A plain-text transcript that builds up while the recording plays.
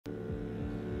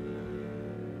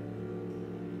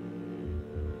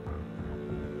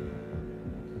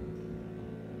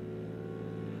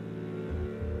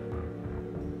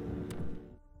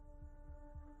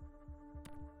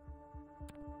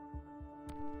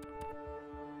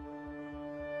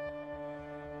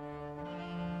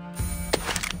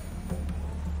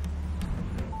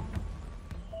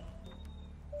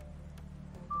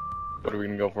What are we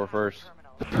gonna go for first?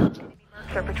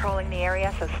 They're patrolling the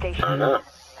area, so station. I don't know.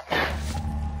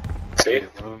 See?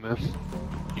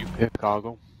 You pick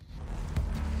Chicago.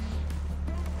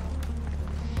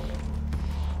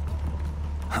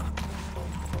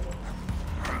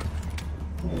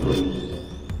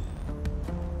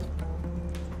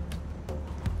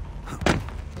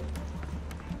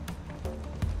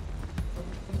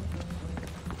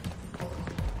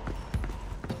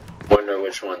 Wonder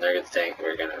which one they're gonna think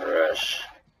we're gonna rush.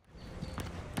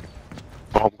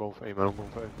 I'm going for A, man. I'm going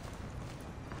for A.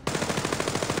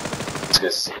 Let's go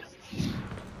see.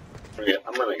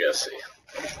 I'm gonna go see.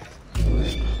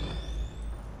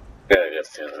 Got a good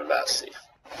feeling about C.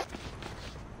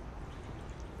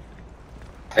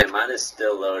 Hey, mine is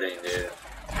still loading, dude.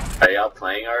 Are y'all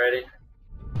playing already?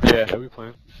 Yeah, we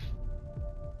playing.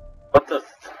 What the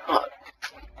fuck?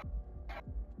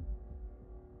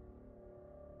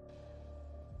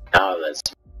 Oh, that's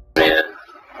man.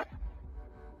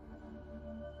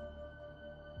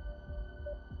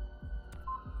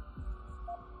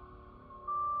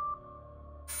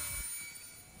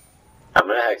 I'm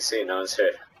gonna hack C, no one's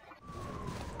here.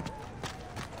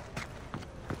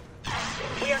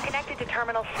 We are connected to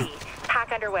Terminal C.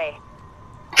 Hack underway.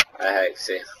 I hack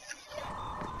C.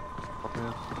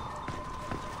 Okay.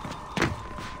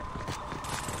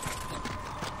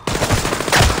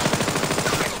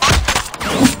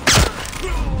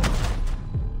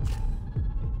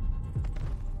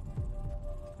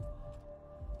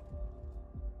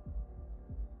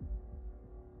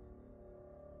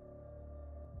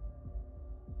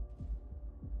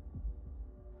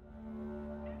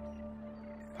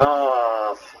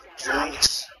 Oh,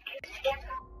 drugs.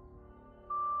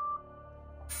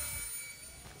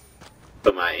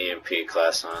 Put my EMP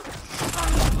class on.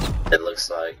 It looks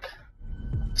like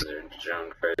they're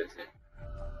drunk crazy.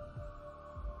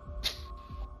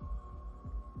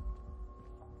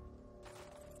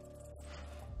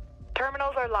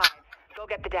 Terminals are live. Go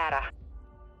get the data.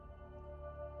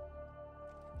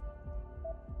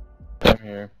 I'm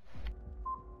here.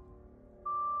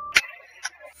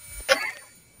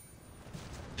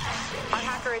 Our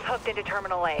hacker is hooked into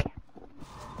Terminal A.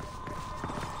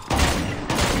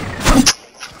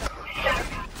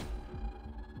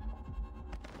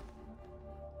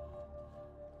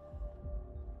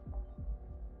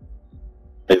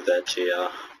 Leave that to y'all.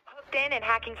 Hooked in and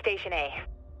hacking Station A.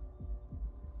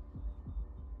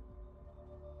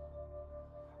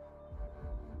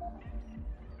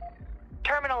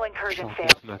 Terminal incursion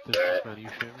failed. Nothing, man, you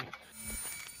shoot me.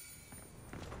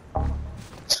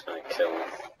 It's gonna kill him.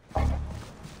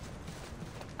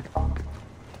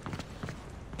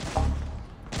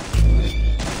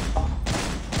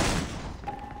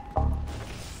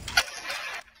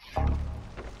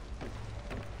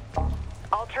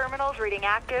 All terminals reading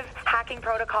active. Hacking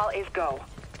protocol is go.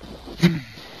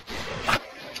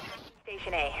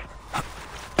 Station A.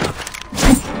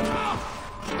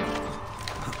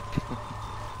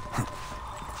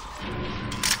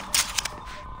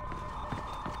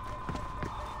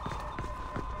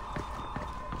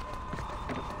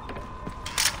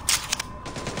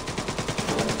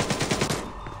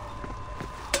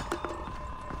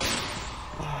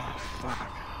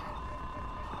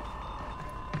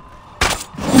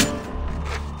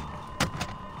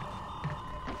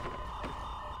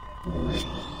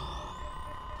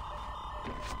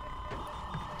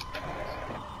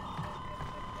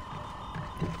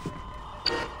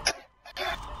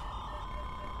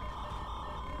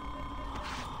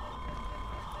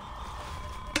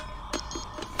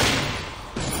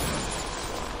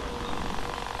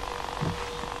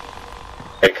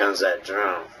 Here comes that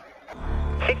drone.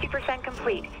 50%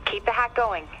 complete. Keep the hack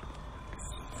going.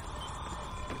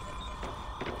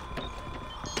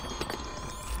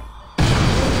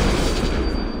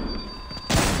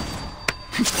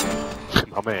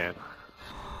 My man.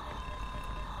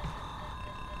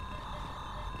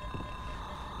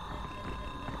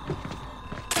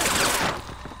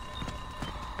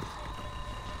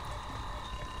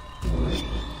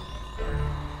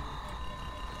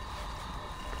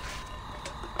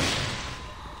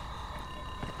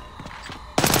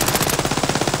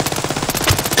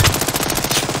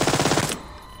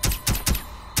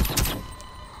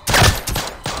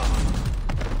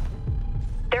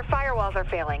 Are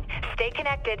failing. Stay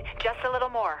connected, just a little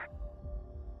more.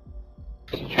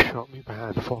 You shot me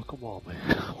bad. Fuck them all, man.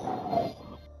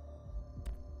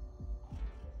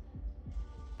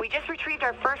 We just retrieved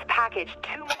our first package.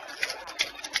 2 more.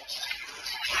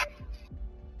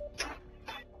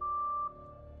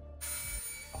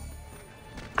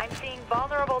 I'm seeing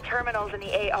vulnerable terminals in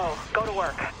the AO. Go to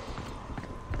work.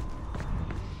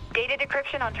 Data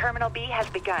decryption on Terminal B has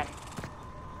begun.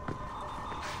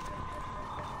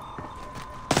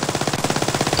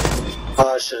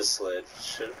 Oh, I should've slid.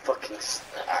 Should've fucking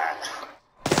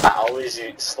I always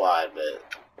slide, but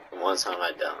one time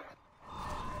I don't.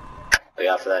 Look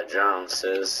out for that drone,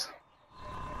 sis.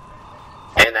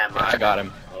 And that mine. I got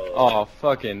him. Oh,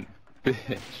 fucking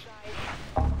bitch.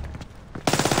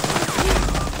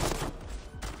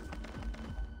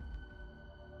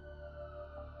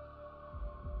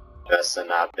 Must have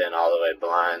not been all the way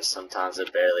blind. Sometimes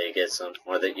it barely gets them.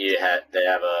 Or that they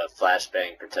have a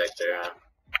flashbang protector on.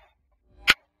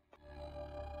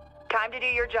 Time to do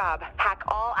your job. Hack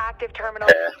all active terminals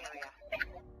in the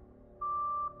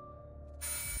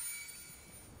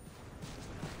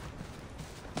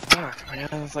area. Fuck, man,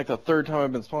 that's like the third time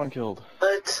I've been spawn killed.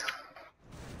 What?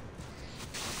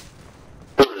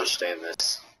 I don't understand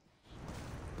this.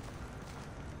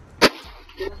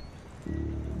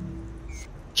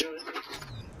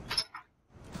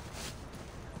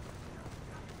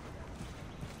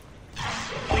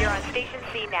 We are on Station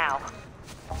C now.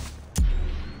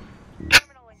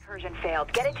 Terminal incursion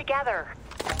failed. Get it together.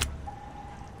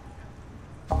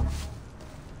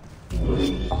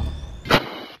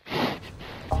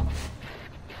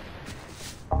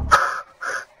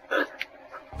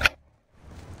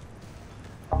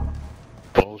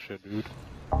 Bullshit, dude.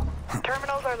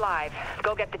 Terminals are live.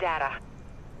 Go get the data.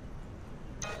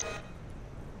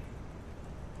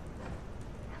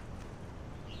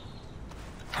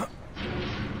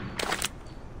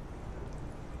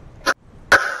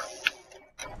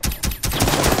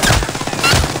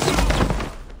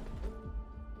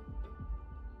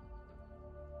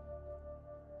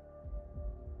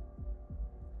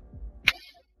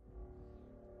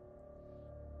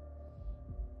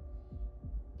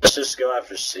 Let's just go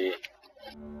after C.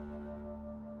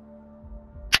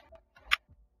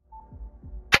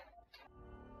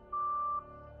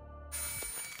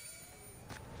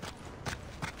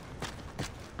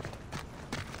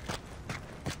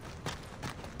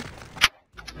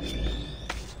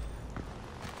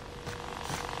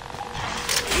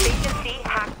 Station C,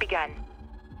 hack begun.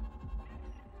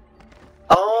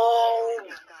 Oh!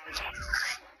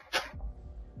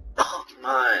 Oh,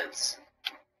 mines.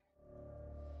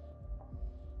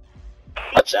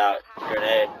 Watch out,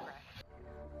 grenade.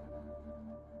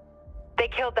 They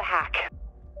killed the hack.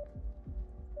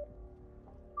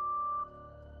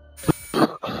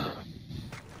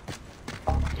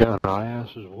 Yeah, my ass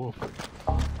is whooped.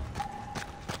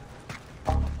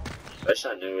 Wish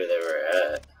I knew where they were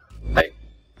at. Like,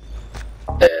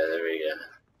 yeah, there we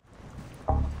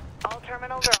go. All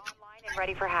terminals are online and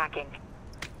ready for hacking.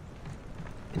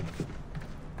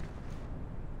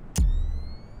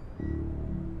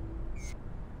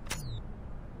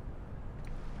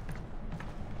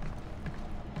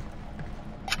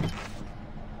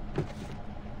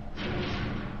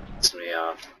 It's me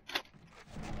off.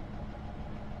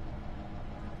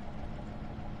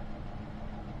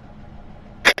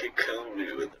 You kill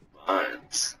me with the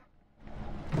mines.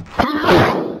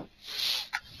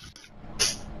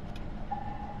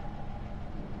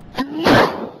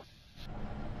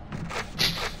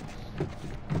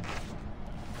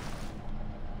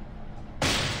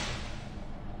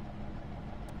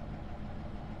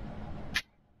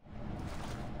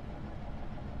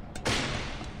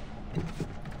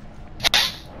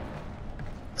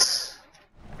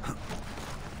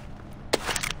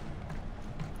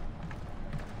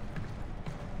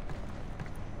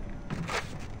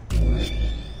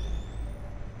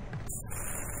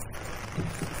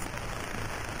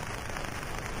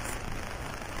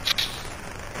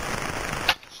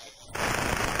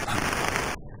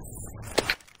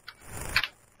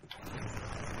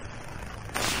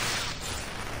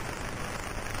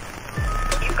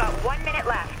 You've got 1 minute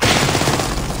left.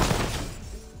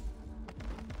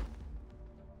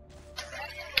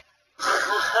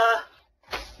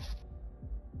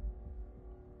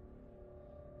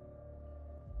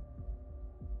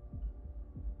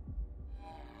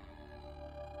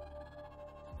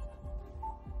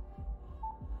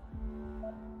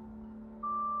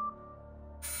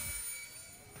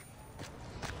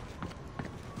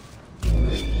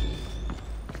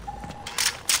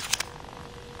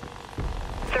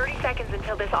 Seconds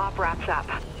until this op wraps up.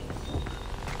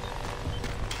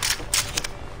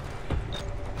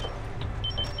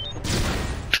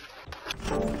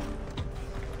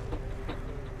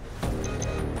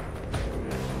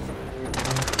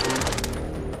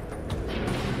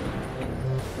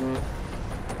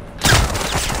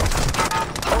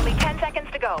 Only 10 seconds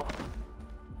to go.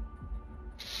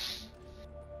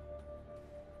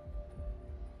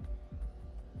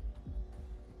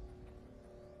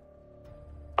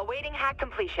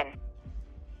 completion.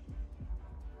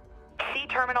 C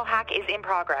terminal hack is in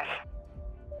progress.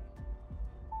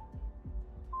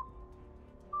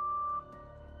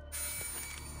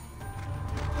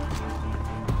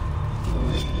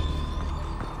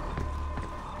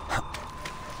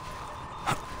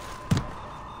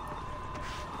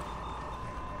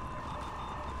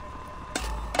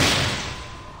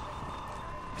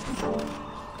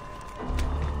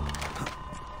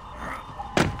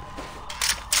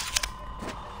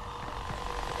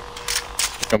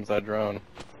 Comes that drone.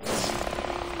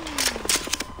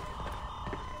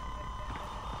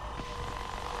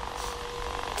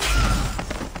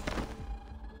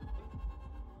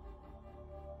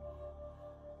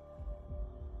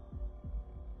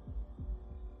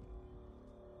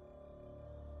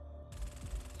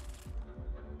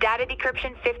 Data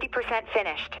decryption 50%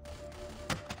 finished.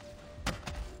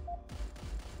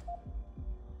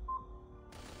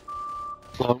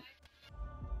 Slow.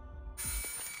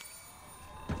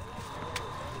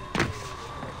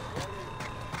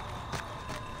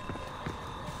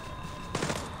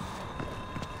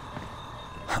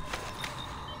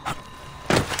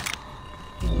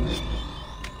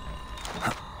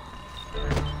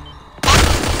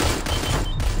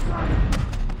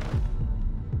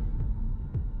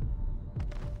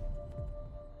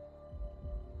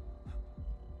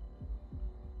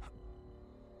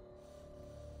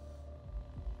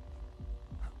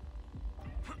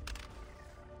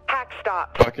 Hack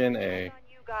stopped. Fucking A. On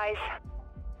you guys.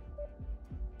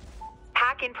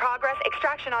 Hack in progress.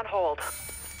 Extraction on hold.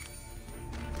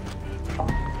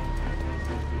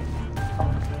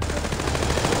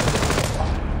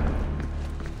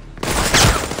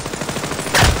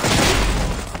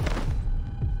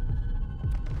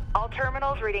 All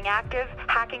terminals reading active.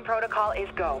 Hacking protocol is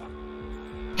go.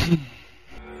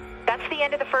 That's the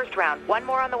end of the first round. One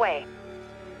more on the way.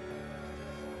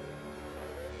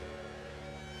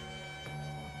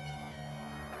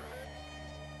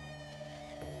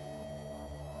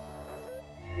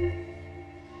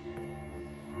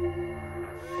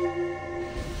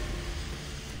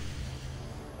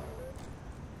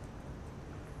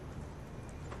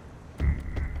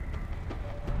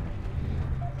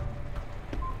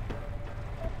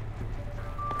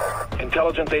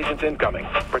 Intelligence agents incoming.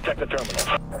 Protect the terminals.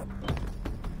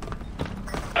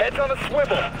 Heads on a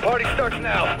swivel. Party starts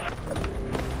now.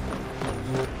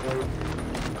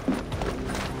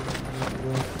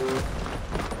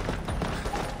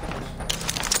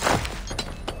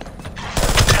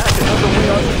 Hack is underway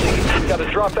on the scene. Gotta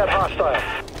drop that hostile.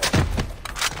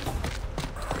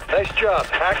 Nice job.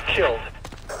 Hack killed.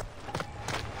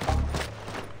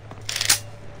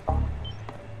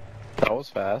 That was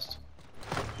fast.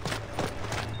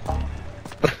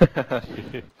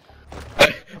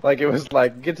 Like it was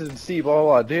like get to see blah blah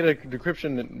blah, data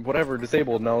decryption and whatever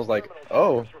disabled, and I was like,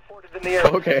 oh, Reported in the air.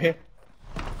 okay.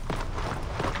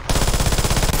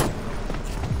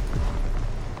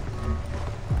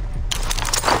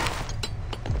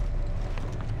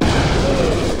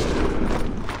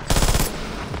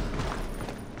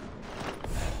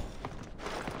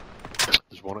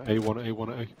 There's one at A, one at A,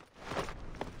 one at A.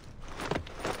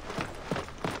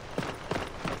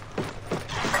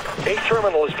 A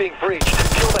terminal is being breached.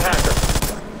 Kill the hacker.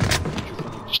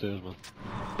 Stairs, man.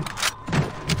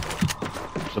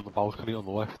 It's in the balcony on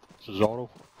the left. It's a Zorro.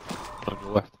 On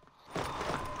your left.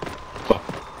 Fuck.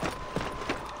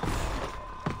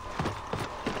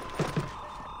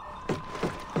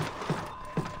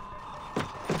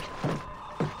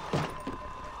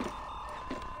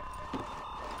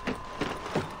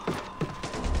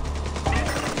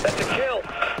 That's a kill.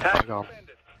 Hack Hang on.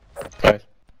 suspended. Okay.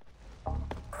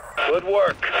 Good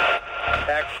work.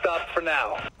 Hack stopped for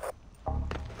now.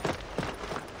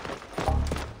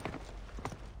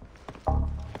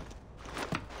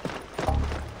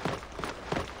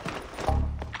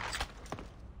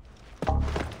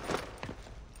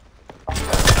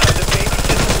 Time to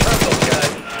babysit some terminals,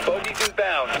 guys. Bogey's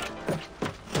inbound.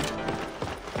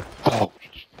 Oh,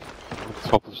 just on the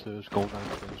top of the stairs, going down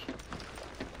the stairs.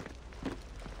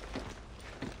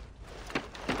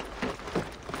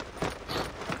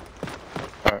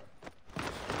 Alright.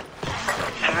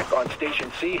 Hack on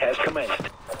Station C has commenced.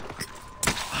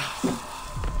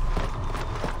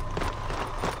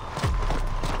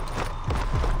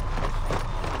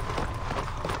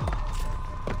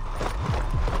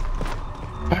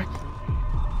 Back.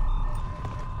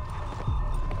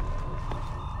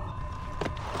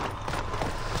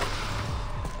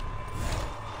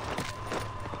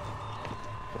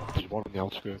 There's one on the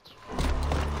outskirts.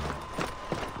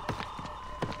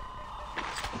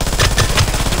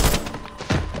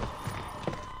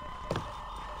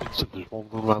 So there's one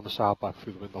running around the side back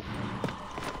through the window.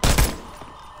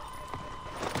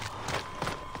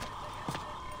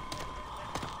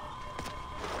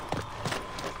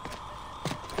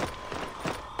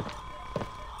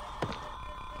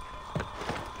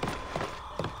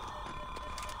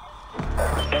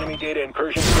 Enemy data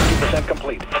incursion 50%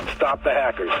 complete. Stop the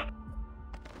hackers.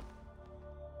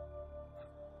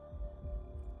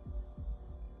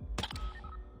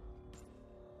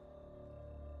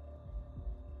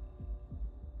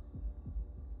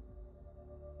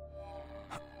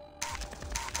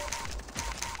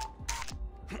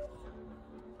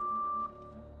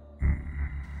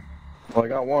 Well, I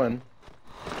got one.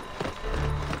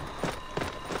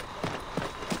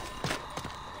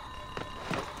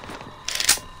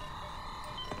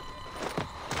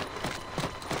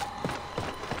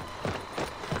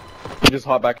 You just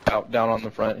hop back out, down on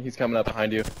the front. He's coming up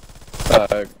behind you.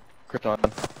 Krypton.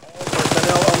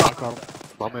 Personnel I alert. got him.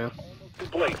 My man.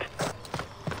 Complete.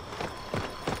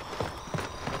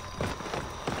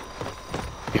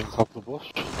 Get on top of the bus.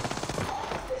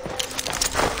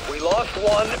 We lost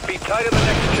one. Be tight of the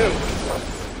next two.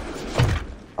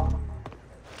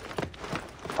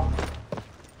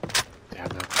 Damn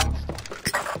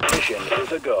that. Mission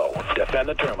is a go. Defend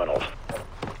the terminals.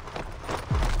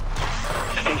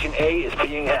 Station A is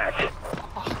being hacked.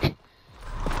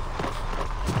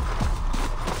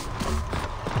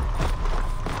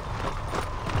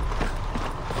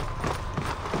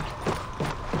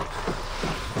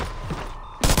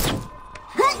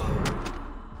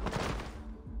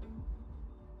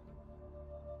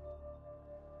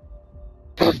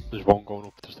 There's one going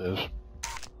up the stairs.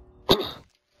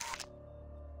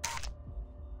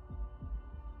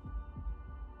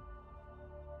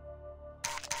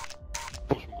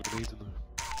 Put some grenades in there.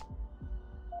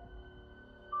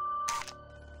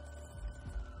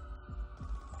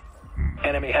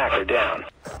 Enemy hacker down.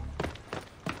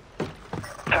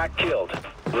 Hack killed.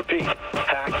 Repeat.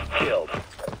 Hack killed.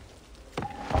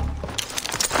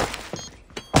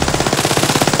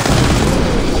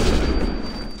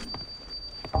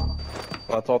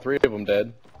 Well, that's all three of them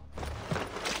dead.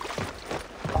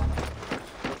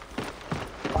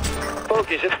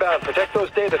 Bogies inbound. Protect those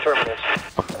data terminals.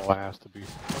 Oh, it has to be.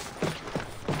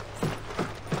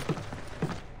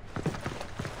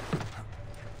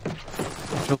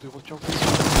 Watch out.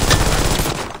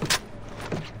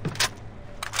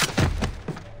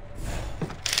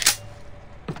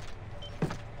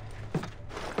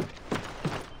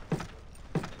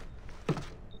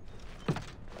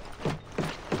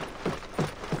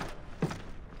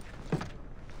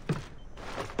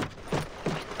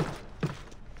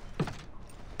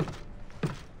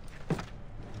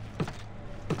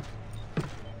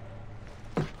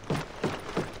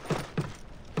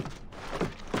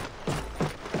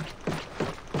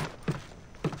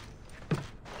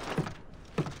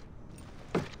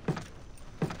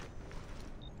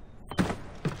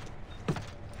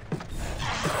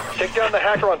 Take down the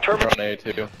hacker on They're terminal. on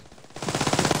A2.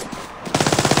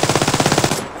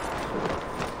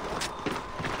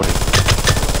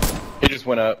 He just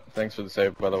went up. Thanks for the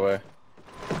save, by the way.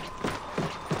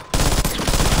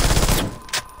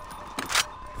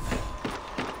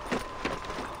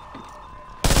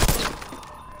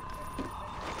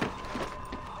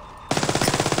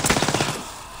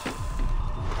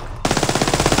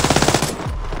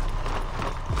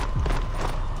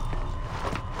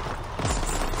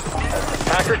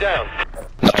 Hacker down.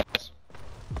 Nice.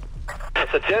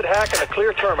 It's a dead hack and a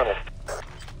clear terminal.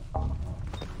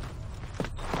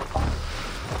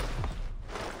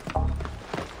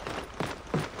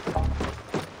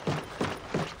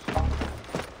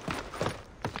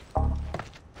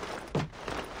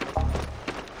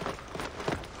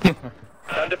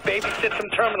 Time to babysit some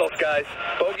terminals, guys.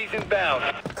 Bogies inbound.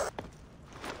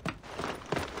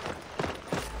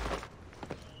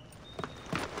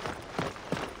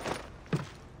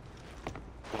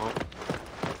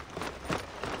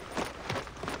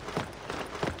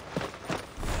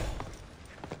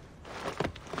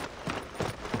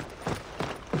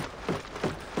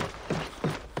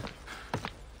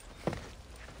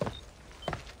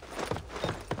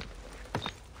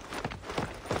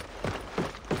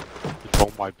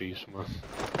 One might be somewhere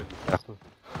in the sector.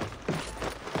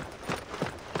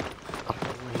 I don't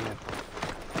know where yet.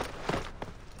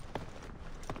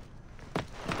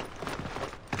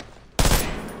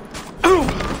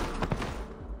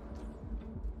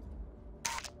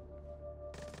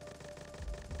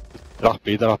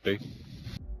 That be.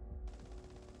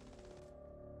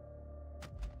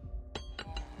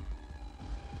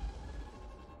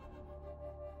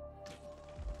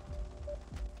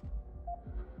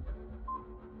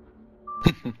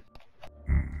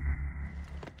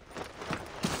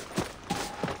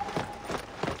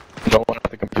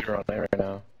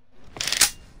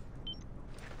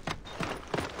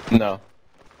 No.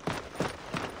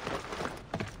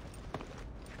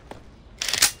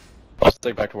 I'll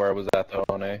stick back to where I was at though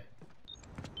on A.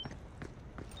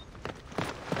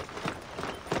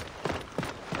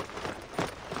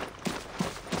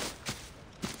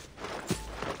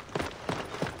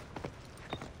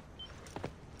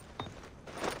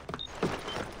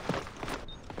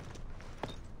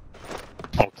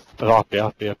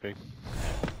 B.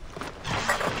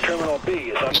 Terminal B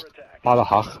is under attack. By the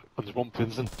hack, and there's one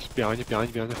Vincent behind you.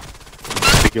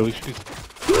 Big Illy Street.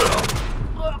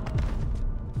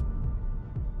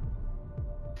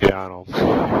 Yeah, I know.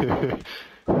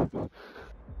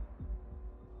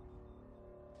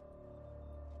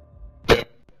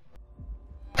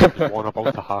 There's one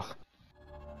about the hack.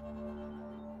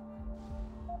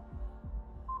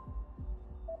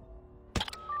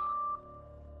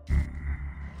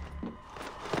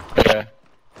 Yeah.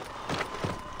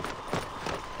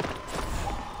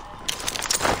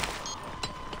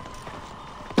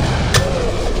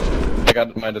 I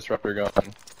got my disruptor going.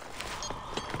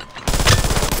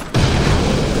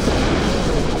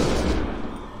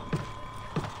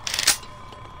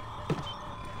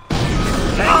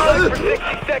 Hang tight for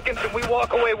 60 seconds and we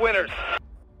walk away winners.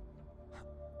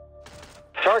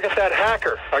 Target that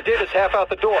hacker. Our data's half out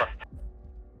the door.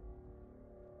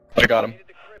 I got him.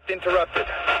 Interrupted.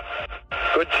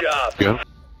 Good job. Yeah.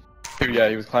 Yeah,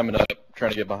 he was climbing up,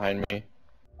 trying to get behind me.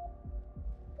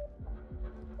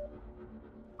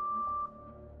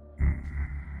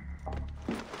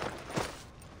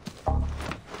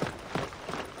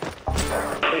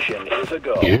 Mission is a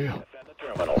go. Yeah. Defend the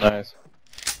terminal. Nice.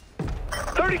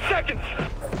 30 seconds!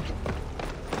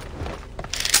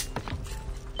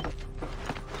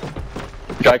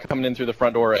 Guy coming in through the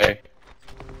front door, A.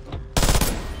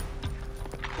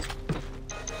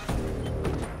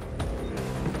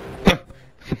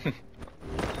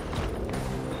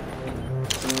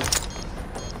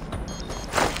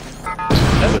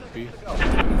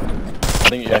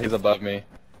 I think, yeah, he's above me.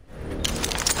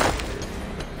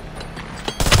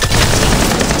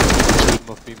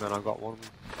 Must be, man. I've got one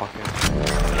fucking.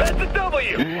 That's a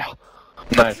W! Yeah.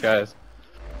 Nice, guys.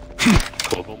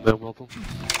 Well done, man. Well done.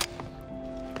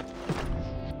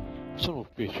 Son of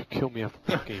a bitch, you killed me after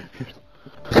this game.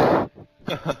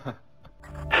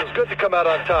 Feels good to come out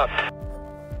on top.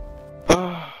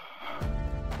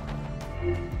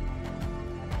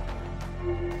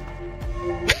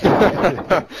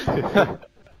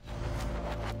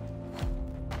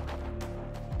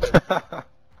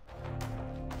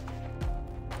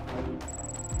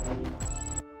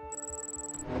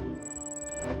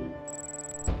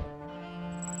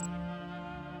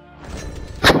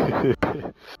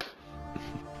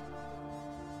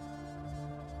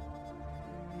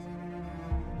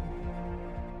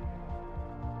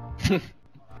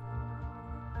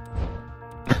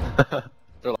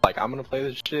 They're like, I'm gonna play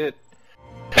this shit,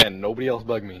 and nobody else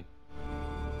bug me.